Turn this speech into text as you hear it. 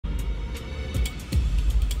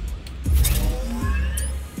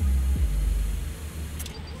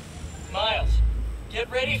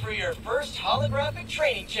your first holographic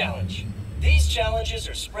training challenge. These challenges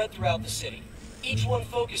are spread throughout the city. Each one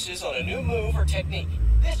focuses on a new move or technique.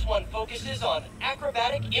 This one focuses on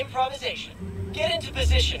acrobatic improvisation. Get into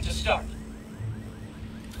position to start.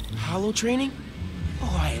 Holo training?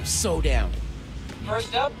 Oh, I am so down.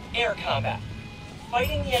 First up, air combat.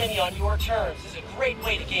 Fighting the enemy on your terms is a great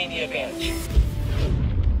way to gain the advantage.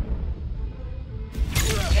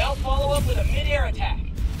 Now follow up with a mid-air attack.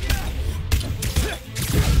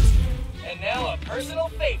 And now a personal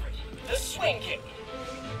favorite, the swing kick.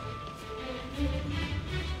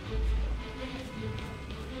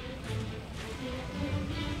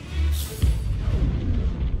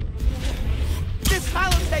 This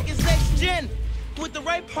Holotech is next gen. With the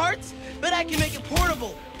right parts, bet I can make it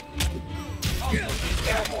portable. Also use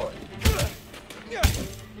airborne.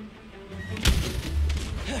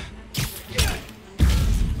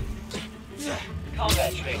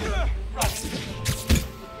 Combat training. Run.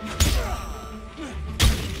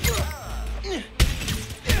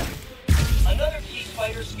 Another key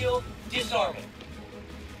fighter skill, disarming.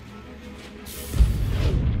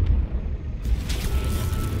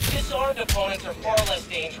 Disarmed opponents are far less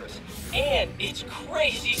dangerous. And it's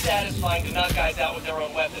crazy satisfying to knock guys out with their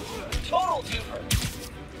own weapons. Total twofer.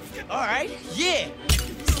 Alright, yeah.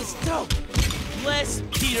 This is dope. Bless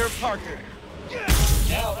Peter Parker.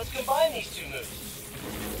 Now let's combine these two moves.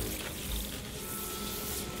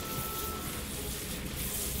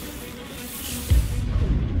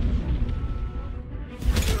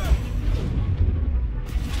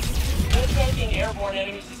 Attacking airborne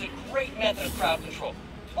enemies is a great method of crowd control.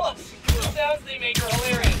 Plus, the sounds they make are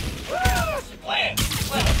hilarious. Slam! Slam!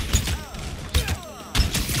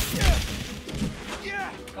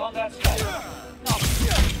 Combat strike.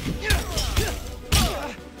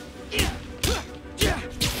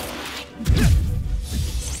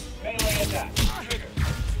 Melee attack. Trigger.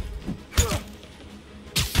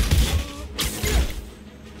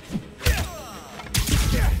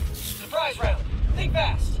 Surprise round. Think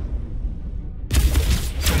fast.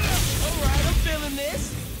 Alright, I'm feeling this.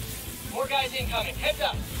 More guys incoming. Heads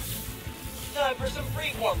up. Time for some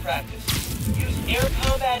freeform practice. Use air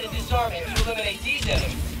combat and disarming to eliminate these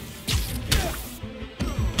enemies.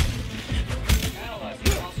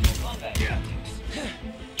 Analyzing possible combat tactics.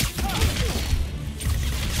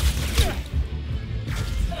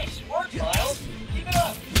 Nice work, Miles. Keep it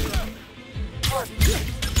up. Perfect.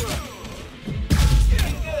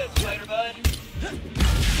 Doing good, Spider Bud.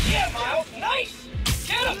 Yeah, Miles. Nice.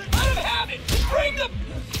 Get him. Let him have it. Bring them.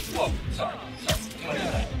 Whoa. Sorry. Too much of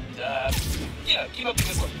that. Yeah, keep up the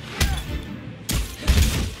good work.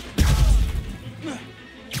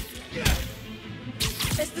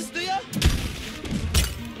 ¿Este es tuyo?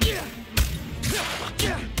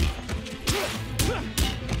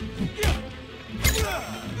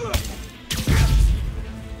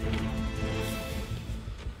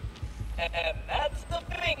 And that's the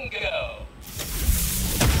bingo.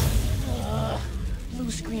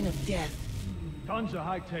 Blue screen of death. Tons of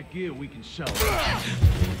high-tech gear we can sell.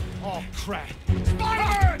 Oh, crap.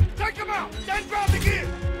 Spider-Man! Take him out! Then grab the gear!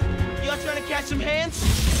 Y'all trying to catch some hands?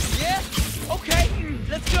 Yeah? Okay,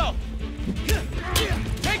 let's go.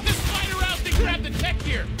 Take the spider out and grab the tech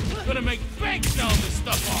gear. Gonna make bank selling this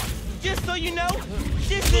stuff on. Just so you know,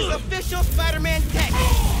 this is official Spider-Man tech.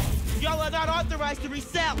 Y'all are not authorized to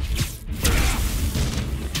resell.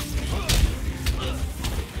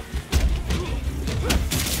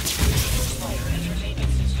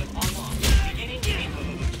 Entertainment system online. Beginning game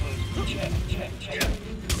mode. Check.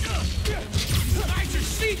 Guys are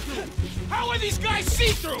see-through. How are these guys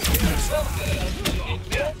see-through?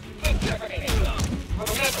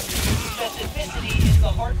 Remember, specificity is the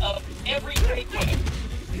heart of every great game.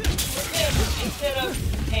 For this, instead of,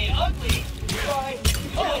 hey, ugly, try,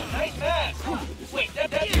 oh, nice mask. Wait,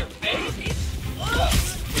 that's your face?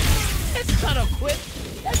 That's not a quip.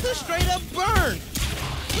 That's a straight-up burn.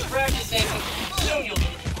 Keep practicing. Soon you'll be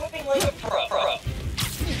equipping like a pro.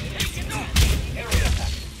 Area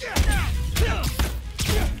attack.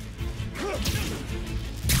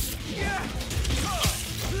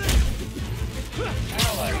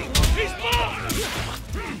 He's mine!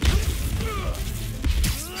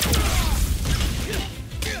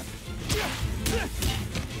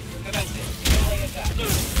 Melee attack.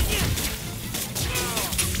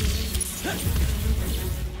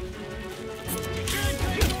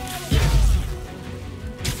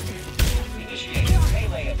 Initiate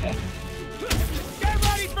melee attack. Get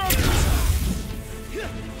ready for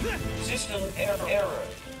System error.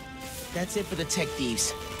 That's it for the tech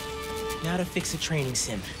thieves. Now to fix a training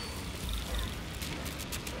sim.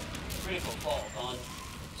 Critical fault on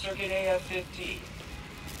circuit AF-15.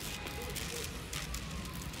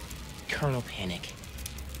 Kernel panic.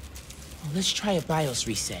 Well, let's try a BIOS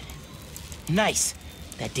reset. Nice.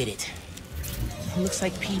 That did it. Looks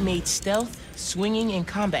like P made stealth, swinging, and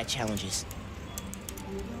combat challenges.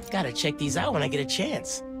 Gotta check these out when I get a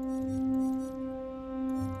chance.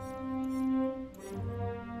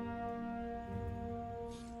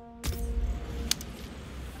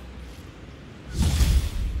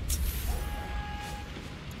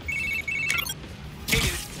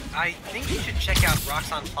 I think you should check out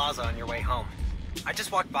Roxxon Plaza on your way home. I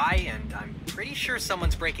just walked by and I'm pretty sure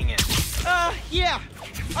someone's breaking in. Yeah.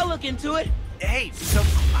 I'll look into it. Hey, so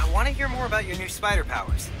I want to hear more about your new spider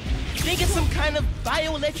powers. Think it's some kind of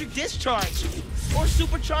bioelectric discharge. Or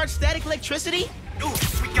supercharged static electricity? Ooh,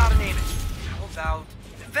 we gotta name it. How about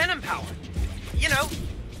Venom Power? You know,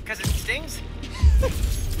 because it stings.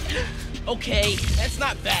 Okay, that's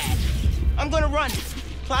not bad. I'm gonna run.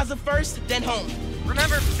 Plaza first, then home.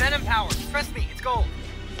 Remember, Venom Power. Trust me, it's gold.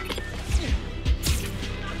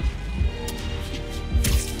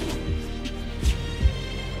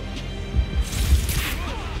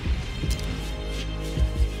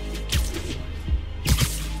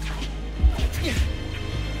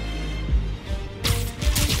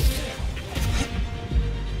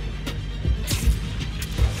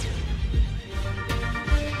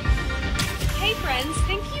 Hey friends,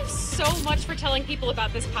 thank you so much for telling people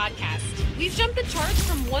about this podcast. We've jumped the charts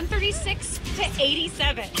from 136 to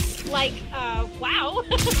 87. Like, wow.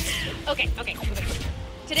 Okay.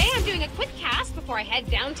 Today I'm doing a quick cast before I head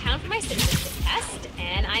downtown for my citizenship test,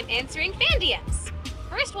 and I'm answering fan DMs.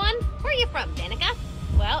 First one, where are you from, Danica?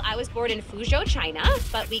 Well, I was born in Fuzhou, China,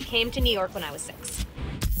 but we came to New York when I was 6.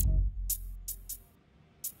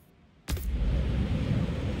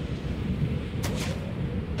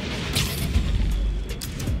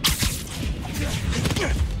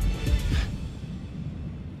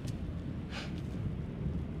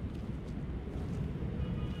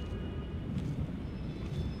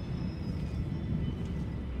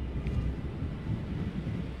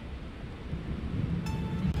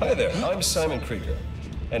 Hi there, I'm Simon Krieger,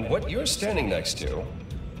 and what you're standing next to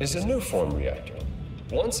is a Nuform reactor.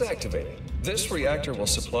 Once activated, this reactor will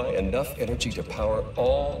supply enough energy to power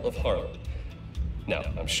all of Harlem. Now,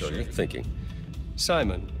 I'm sure you're thinking,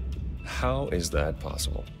 Simon, how is that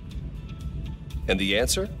possible? And the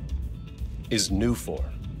answer is Nuform.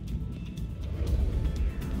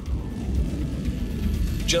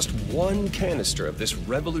 Just one canister of this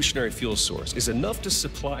revolutionary fuel source is enough to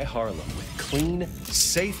supply Harlem with clean,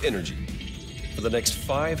 safe energy for the next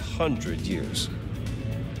 500 years.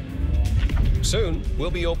 Soon,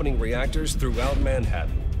 we'll be opening reactors throughout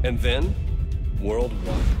Manhattan, and then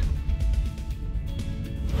worldwide.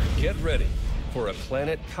 Get ready for a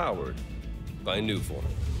planet powered by Nuform.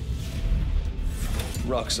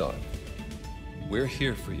 Roxxon, we're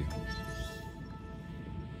here for you.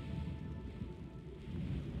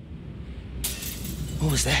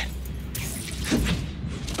 What was that?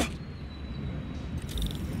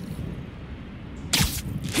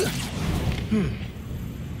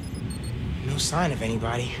 No sign of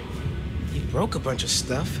anybody. He broke a bunch of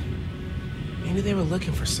stuff. Maybe they were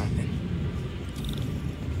looking for something.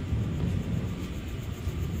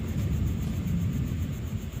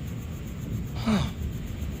 Huh.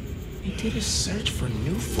 They did a search for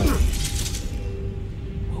Nuform.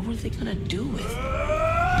 What were they gonna do with it?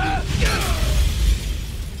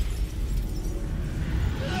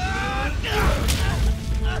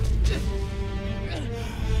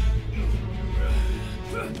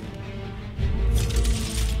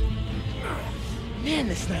 Man,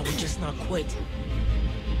 this night would just not quit.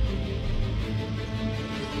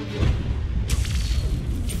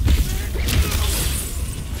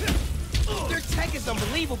 Their tech is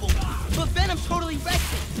unbelievable, but Venom totally wrecked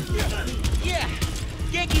it. Yeah,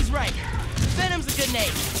 Yankee's right. Venom's a good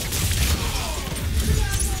name.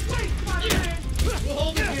 Wait, Spider-Man! We'll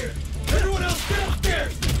hold it here. Everyone else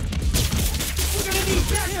downstairs! We're gonna need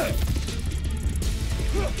backup!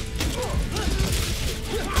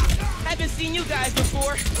 Haven't seen you guys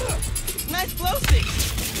before. Nice glow stick.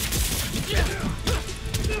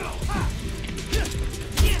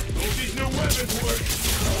 Hope these new weapons work.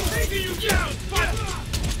 Taking you down, Spider!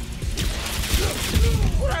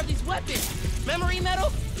 What are these weapons? Memory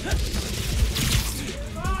metal?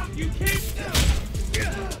 You came down!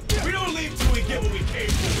 We don't leave till we get what we came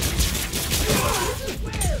for.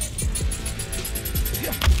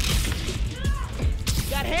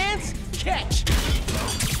 Got hands? Catch.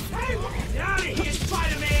 Hey, get out of here,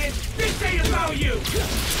 Spider-Man! This ain't about you!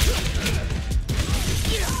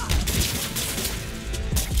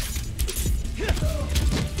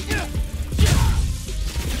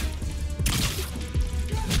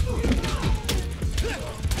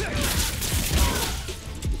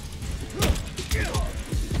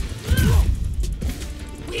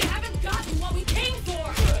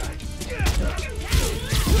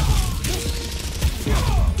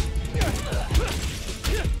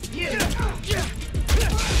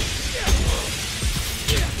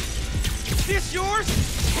 That's yours?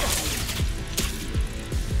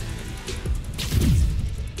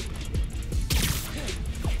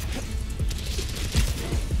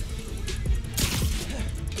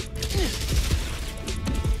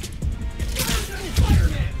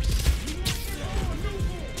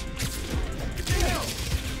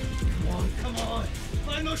 Come on.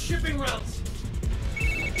 Find those shipping routes.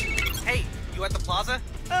 Hey, you at the plaza?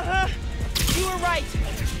 Uh-huh. You were right.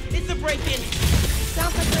 It's a break-in.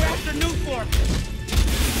 Sounds like they're after Nuform.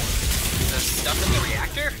 The stuff in the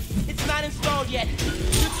reactor? It's not installed yet.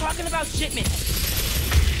 You're talking about shipment.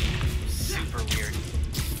 Super weird.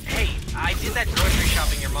 Hey, I did that grocery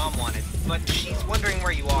shopping your mom wanted, but she's wondering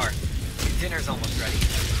where you are. Dinner's almost ready.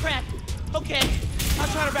 Crap. Okay. I'll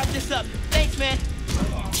try to wrap this up. Thanks, man.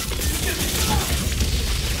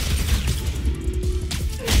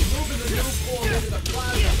 Moving the new form into the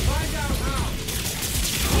plaza. Find out how.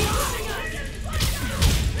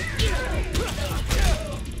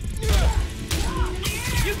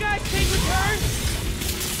 You guys take returns?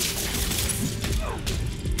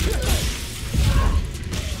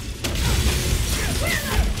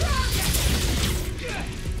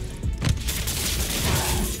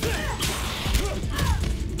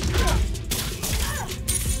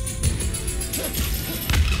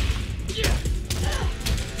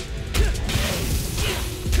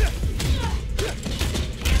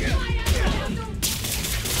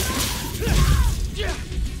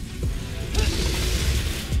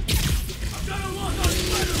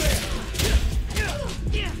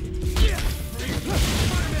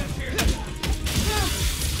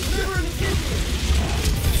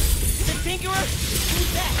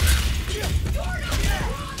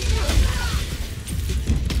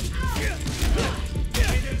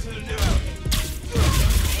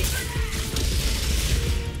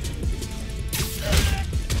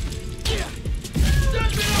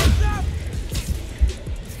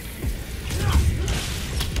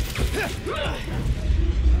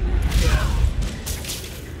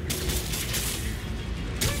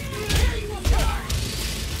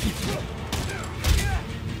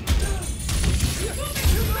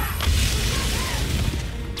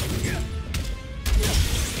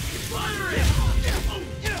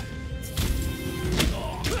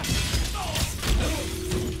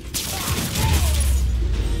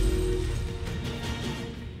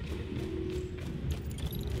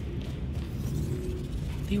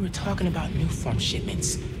 They were talking about Nuform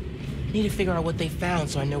shipments. Need to figure out what they found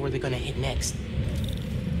so I know where they're gonna hit next.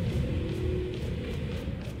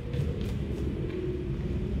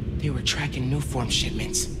 They were tracking Nuform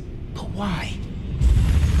shipments. But why?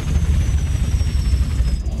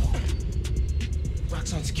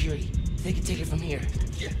 Rock's on security. They can take it from here.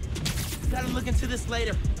 Yeah. Gotta look into this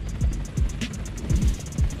later.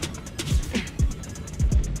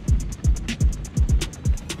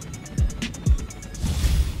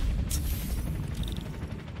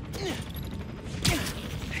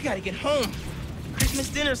 I gotta get home. Christmas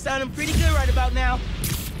dinner's sounding pretty good right about now.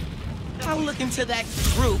 I'll look into that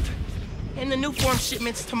group and the Nuform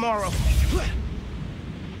shipments tomorrow.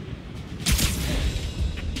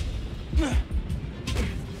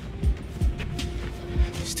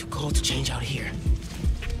 It's too cold to change out here.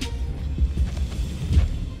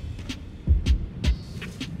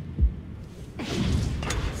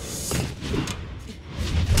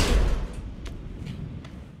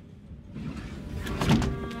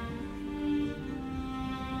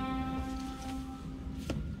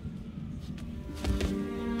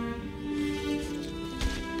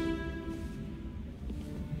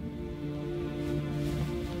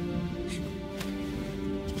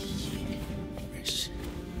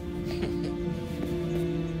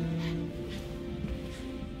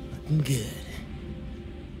 Good.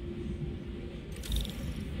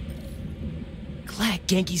 Glad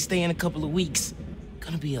Genki's staying a couple of weeks.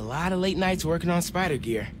 Gonna be a lot of late nights working on spider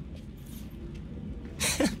gear.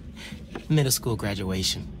 Middle school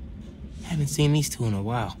graduation. Haven't seen these two in a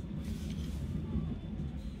while.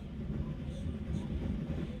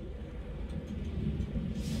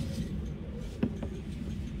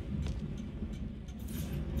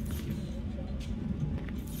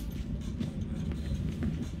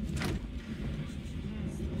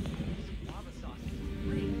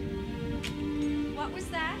 What was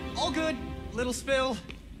that? All good. Little spill.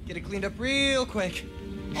 Get it cleaned up real quick.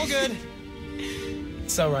 All good.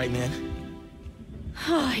 It's all right, man.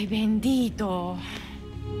 Ay, bendito.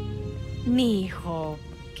 Mi hijo.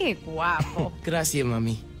 Qué guapo. Gracias,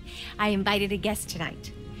 mami. I invited a guest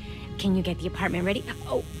tonight. Can you get the apartment ready?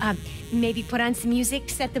 Oh, maybe put on some music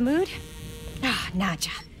to set the mood? Ah,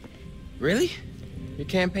 Naja. Really? Your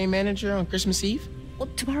campaign manager on Christmas Eve? Well,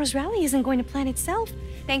 tomorrow's rally isn't going to plan itself.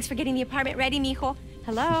 Thanks for getting the apartment ready, mijo.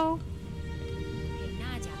 Hello? Hey,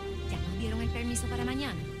 Nadia, ¿ya nos dieron el permiso para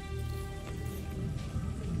mañana?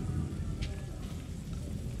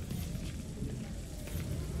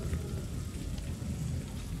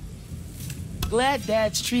 Glad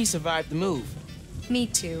Dad's tree survived the move. Me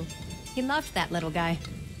too. He loved that little guy.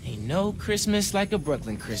 Ain't no Christmas like a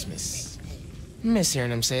Brooklyn Christmas. Miss hearing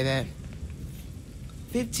him say that.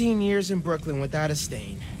 15 years in Brooklyn without a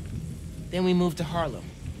stain. Then we moved to Harlem.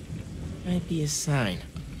 Might be a sign.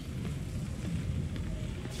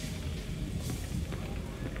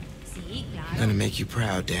 Sí, claro. I'm gonna make you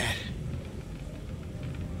proud, Dad.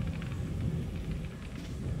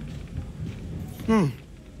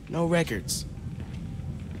 No records.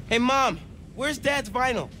 Hey, Mom, where's Dad's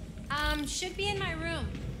vinyl? Should be in my room.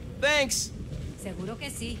 Thanks. Seguro que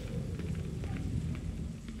sí.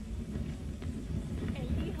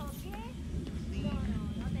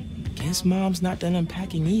 Guess Mom's not done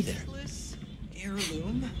unpacking either.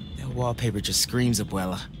 Heirloom? That wallpaper just screams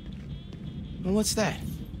Abuela. Well, what's that?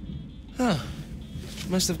 Huh.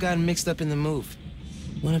 Must have gotten mixed up in the move.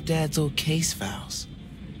 One of Dad's old case files.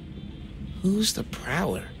 Who's the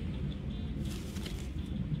Prowler?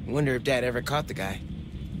 Wonder if Dad ever caught the guy.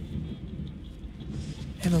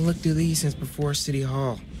 Haven't looked through these since before City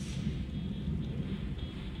Hall.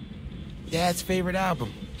 Dad's favorite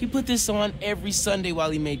album. He put this on every Sunday while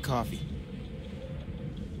he made coffee.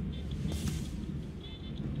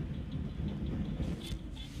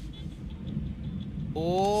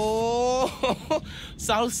 Oh,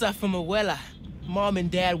 salsa from Abuela. Mom and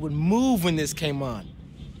Dad would move when this came on.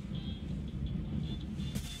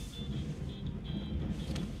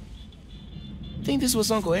 I think this was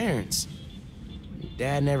Uncle Aaron's.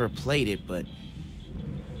 Dad never played it, but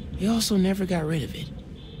he also never got rid of it.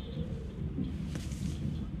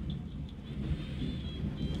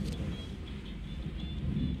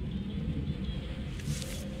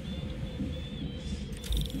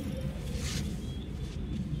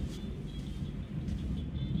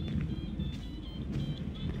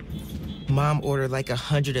 Mom ordered like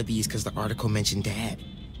 100 of these because the article mentioned Dad.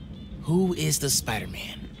 Who is the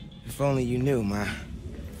Spider-Man? If only you knew, Ma.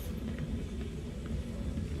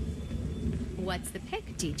 What's the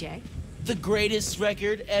pick, DJ? The greatest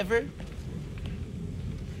record ever?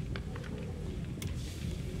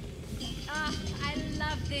 Ah, I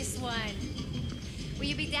love this one. Will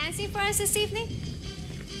you be dancing for us this evening?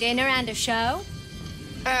 Dinner and a show?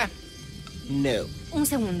 Ah, no. Un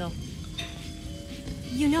segundo.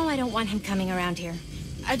 You know I don't want him coming around here.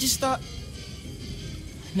 I just thought...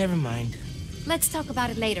 Never mind. Let's talk about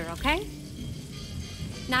it later, okay?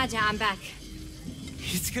 Nadia, I'm back.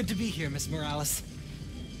 It's good to be here, Miss Morales.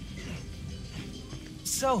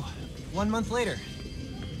 So, 1 month later.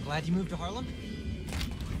 Glad you moved to Harlem?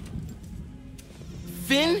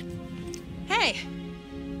 Finn? Hey!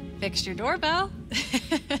 Fixed your doorbell.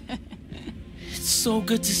 It's so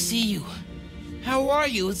good to see you. How are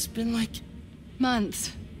you? It's been like...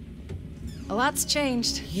 Months. A lot's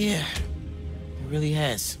changed. Yeah, it really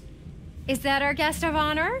has. Is that our guest of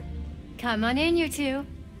honor? Come on in, you two.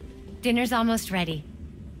 Dinner's almost ready.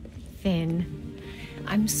 Finn,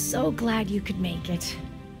 I'm so glad you could make it.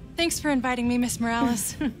 Thanks for inviting me, Miss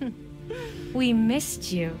Morales. We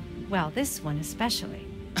missed you. Well, this one especially.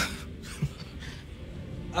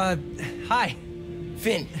 Hi.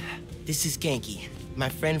 Finn, this is Genki, my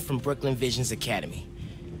friend from Brooklyn Visions Academy.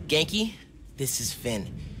 Genki, this is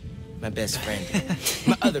Finn, my best friend.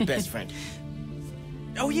 My other best friend.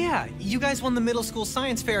 Oh yeah, you guys won the middle school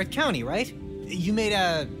science fair at County, right? You made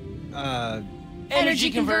a,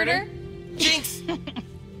 Energy converter? Jinx!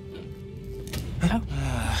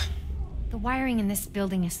 The wiring in this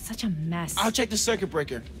building is such a mess. I'll check the circuit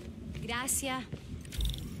breaker. Gracias.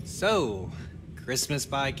 So, Christmas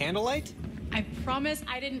by candlelight? I promise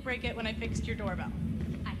I didn't break it when I fixed your doorbell.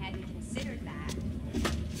 I hadn't considered that.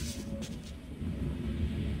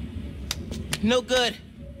 No good.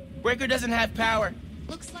 Breaker doesn't have power.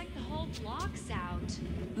 Looks like the whole block's out.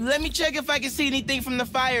 Let me check if I can see anything from the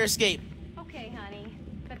fire escape. Okay, honey,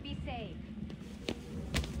 but be safe.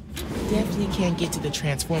 Definitely can't get to the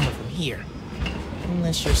transformer from here.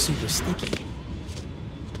 Unless you're super sticky.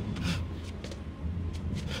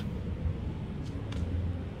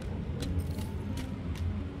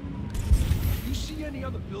 You see any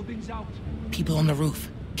other buildings out? People on the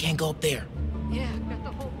roof. Can't go up there. Yeah, got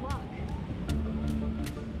the whole block.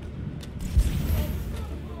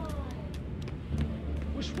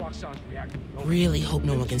 Wish Roxxon's reactor would open. Really hope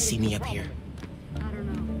no one can see me up here. I don't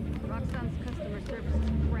know. Roxxon's customer service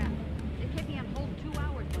is crap. They kept me on hold 2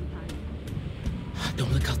 hours sometimes.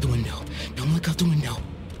 Don't look out the window. Don't look out the window.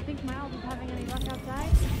 Think Miles is having any luck outside?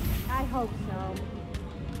 I hope so.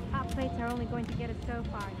 Hot plates are only going to get us so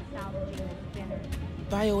far into salvaging this dinner.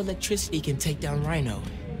 Bioelectricity can take down Rhino.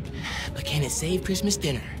 But can it save Christmas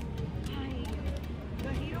dinner?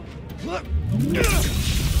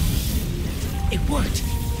 It worked!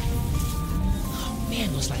 Oh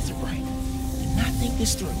man, those lights are bright. Did not think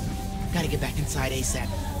this through. Gotta get back inside ASAP.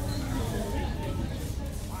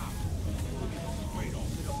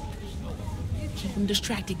 Keep him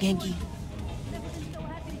distracted, Genki.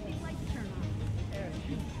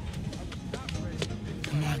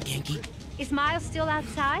 Come on, Genki. Is Miles still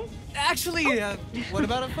outside? Actually, what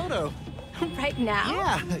about a photo? Right now?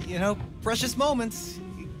 Yeah, you know, precious moments.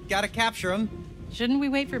 You gotta capture them. Shouldn't we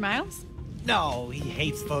wait for Miles? No, he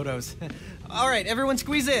hates photos. All right, everyone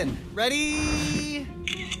squeeze in. Ready?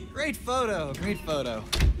 Great photo, great photo.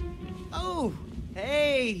 Oh,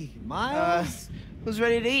 hey, Miles. Who's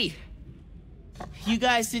ready to eat? You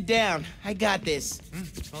guys sit down. I got this.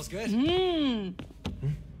 Smells good.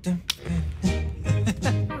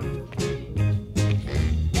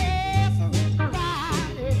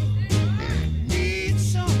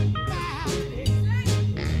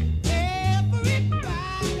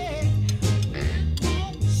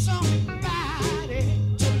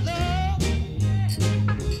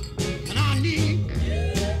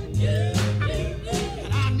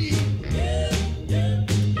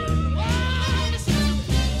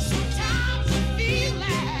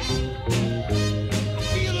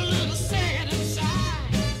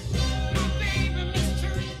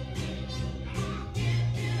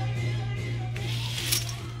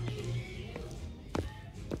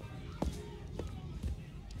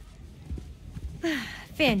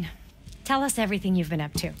 Finn, tell us everything you've been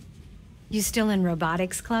up to. You still in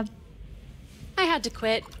robotics club? I had to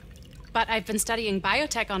quit, but I've been studying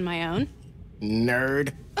biotech on my own.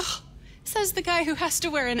 Nerd. Ugh, says the guy who has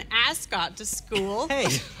to wear an ascot to school. Hey,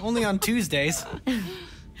 only on Tuesdays.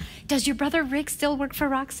 Does your brother Rick still work for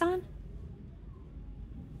Roxxon?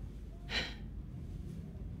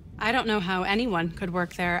 I don't know how anyone could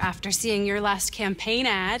work there after seeing your last campaign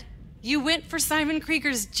ad. You went for Simon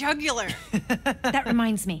Krieger's jugular. That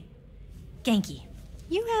reminds me. Genki,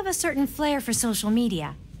 you have a certain flair for social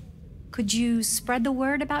media. Could you spread the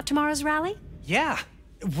word about tomorrow's rally? Yeah,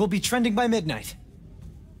 we'll be trending by midnight.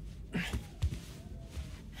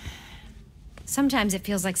 Sometimes it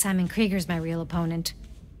feels like Simon Krieger's my real opponent.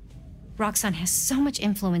 Roxxon has so much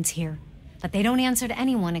influence here, but they don't answer to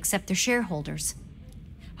anyone except their shareholders.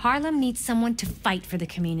 Harlem needs someone to fight for the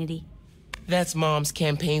community. That's Mom's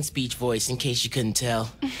campaign speech voice, in case you couldn't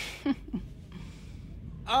tell.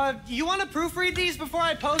 You want to proofread these before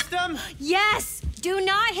I post them? Yes! Do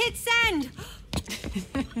not hit send!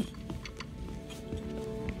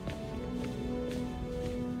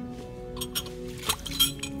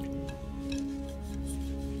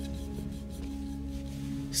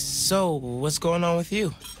 So, what's going on with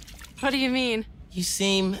you? What do you mean? You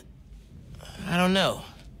seem... I don't know.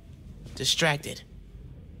 Distracted.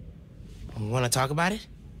 Want to talk about it?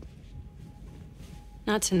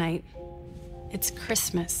 Not tonight. It's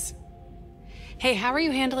Christmas. Hey, how are you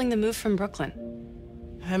handling the move from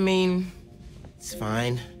Brooklyn? I mean, it's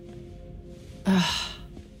fine. Ugh.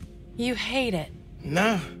 You hate it.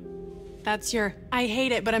 No. That's your I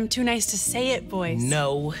hate it, but I'm too nice to say it voice.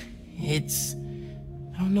 No. It's...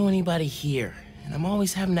 I don't know anybody here, and I'm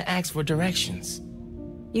always having to ask for directions.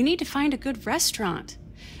 You need to find a good restaurant.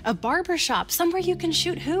 A barber shop, somewhere you can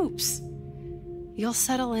shoot hoops. You'll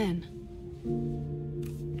settle in.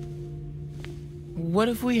 What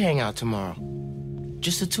if we hang out tomorrow?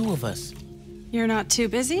 Just the two of us. You're not too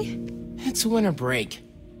busy? It's winter break.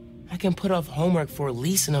 I can put off homework for at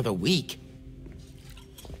least another week.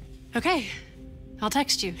 Okay. I'll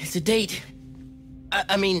text you. It's a date.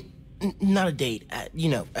 I mean, not a date. You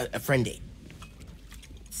know, a friend date.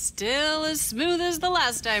 Still as smooth as the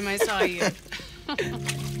last time I saw you.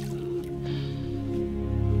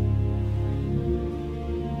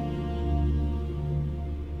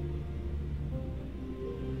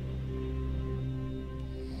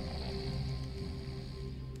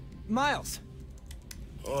 Miles.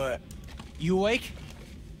 What? You awake?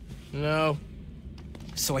 No.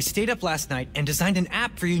 So I stayed up last night and designed an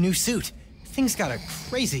app for your new suit. Thing's got a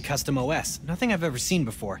crazy custom OS, nothing I've ever seen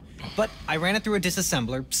before. But I ran it through a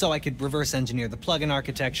disassembler so I could reverse engineer the plugin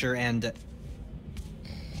architecture and...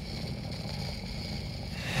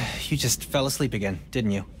 You just fell asleep again,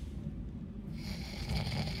 didn't you?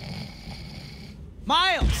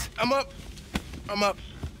 Miles! I'm up. I'm up.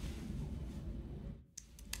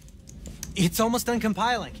 It's almost done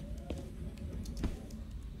compiling.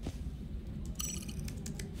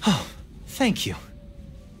 Thank you.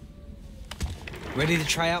 Ready to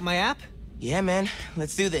try out my app? Yeah, man.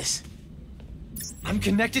 Let's do this. I'm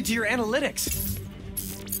connected to your analytics.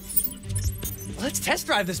 Let's test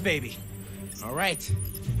drive this baby. All right.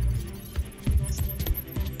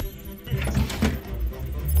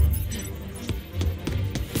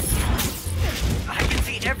 I can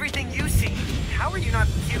see everything you see. How are you not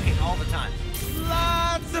puking all the time?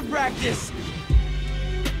 Lots of practice.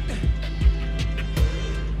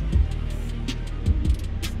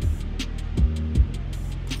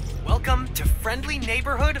 Welcome to Friendly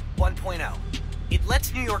Neighborhood 1.0. It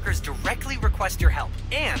lets New Yorkers directly request your help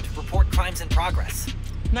and report crimes in progress.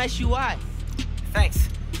 Nice UI. Thanks.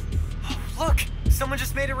 Oh, look, someone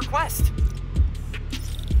just made a request.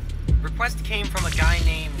 Request came from a guy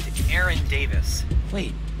named Aaron Davis.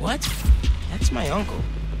 Wait, what? That's my uncle.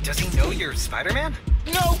 Does he know you're Spider-Man?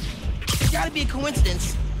 No! It's gotta be a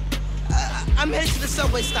coincidence. I'm headed to the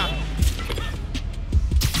subway stop.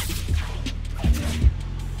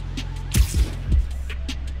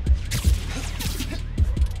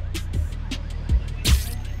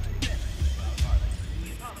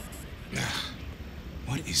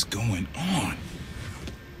 What is going on?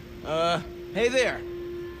 Hey there.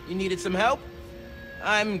 You needed some help?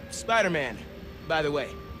 I'm Spider-Man, by the way.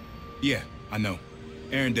 Yeah, I know.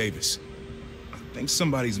 Aaron Davis. I think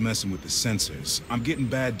somebody's messing with the sensors. I'm getting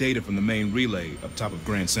bad data from the main relay up top of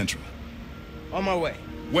Grand Central. On my way.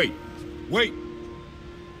 Wait! Wait!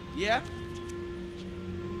 Yeah?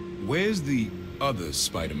 Where's the other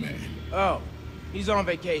Spider-Man? Oh, he's on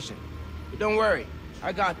vacation. But don't worry,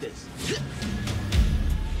 I got this.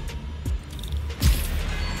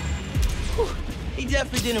 Whew, he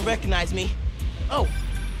definitely didn't recognize me. Oh,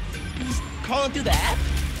 he's calling through the app?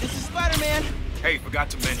 This is Spider-Man. Hey, forgot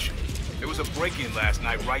to mention. There was a break-in last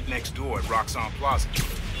night right next door at Roxxon Plaza.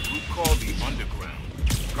 A group called the Underground.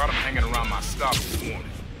 Caught them hanging around my stop this morning.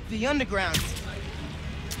 The Underground.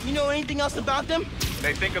 You know anything else about them?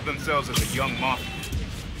 They think of themselves as a young mafia.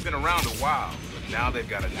 Been around a while, but now they've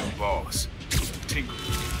got a new boss. Tinkerer.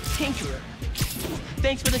 Tinkerer.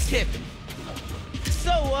 Thanks for the tip.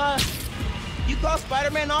 So, you call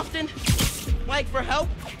Spider-Man often? Like, for help?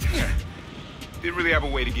 Didn't really have a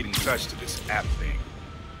way to get in touch to this app thing.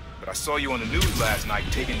 But I saw you on the news last night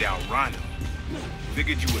taking down Rhino.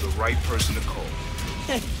 Figured you were the right person to call.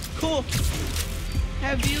 Cool.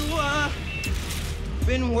 Have you,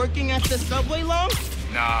 been working at the subway long?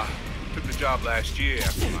 Nah, took the job last year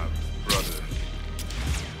after my brother.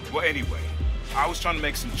 Well, anyway, I was trying to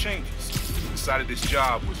make some changes. Decided this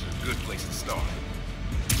job was a good place to start.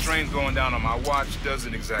 Trains going down on my watch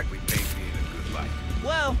doesn't exactly paint me in a good light.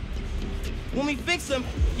 Well, when we fix them,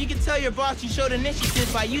 you can tell your boss you showed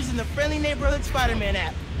initiative by using the Friendly Neighborhood Spider-Man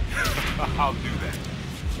app. I'll do that.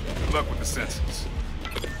 Good luck with the sensors.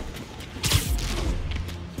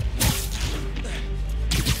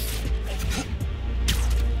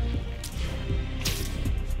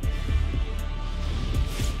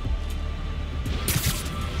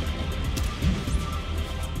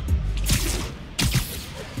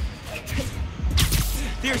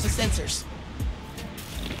 There's the sensors.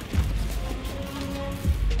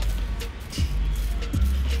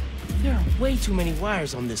 There are way too many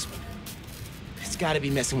wires on this one. It's gotta be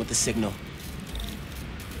messing with the signal.